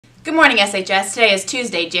Good morning, SHS. Today is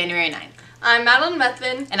Tuesday, January 9th. I'm Madeline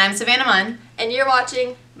Methvin. And I'm Savannah Munn. And you're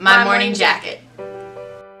watching My Morning Jacket.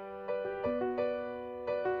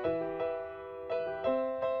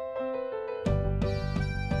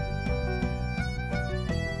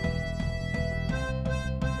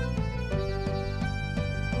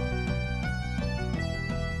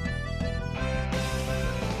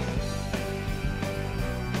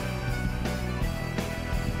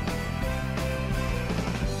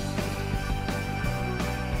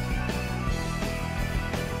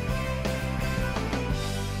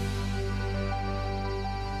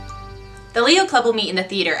 The Leo Club will meet in the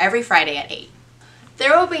theater every Friday at 8.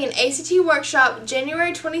 There will be an ACT workshop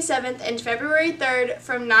January 27th and February 3rd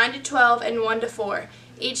from 9 to 12 and 1 to 4,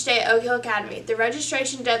 each day at Oak Hill Academy. The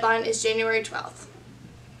registration deadline is January 12th.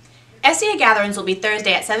 SEA gatherings will be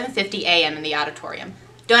Thursday at 7:50 a.m. in the auditorium.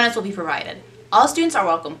 Donuts will be provided. All students are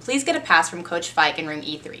welcome. Please get a pass from Coach Fike in room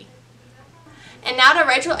E3. And now to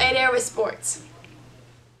Rachel Adair with sports.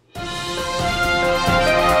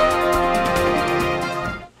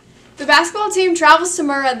 The basketball team travels to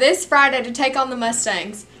Murrah this Friday to take on the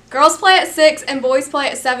Mustangs. Girls play at 6 and boys play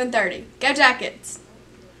at 7:30. Go Jackets!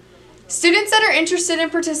 Students that are interested in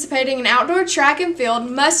participating in outdoor track and field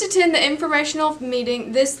must attend the informational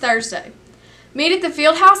meeting this Thursday. Meet at the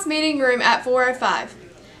Fieldhouse Meeting Room at 4:05.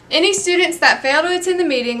 Any students that fail to attend the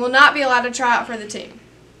meeting will not be allowed to try out for the team.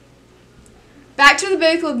 Back to the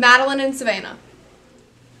booth with Madeline and Savannah.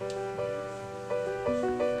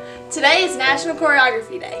 Today is National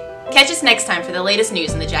Choreography Day. Catch us next time for the latest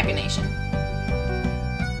news in the Jacket Nation.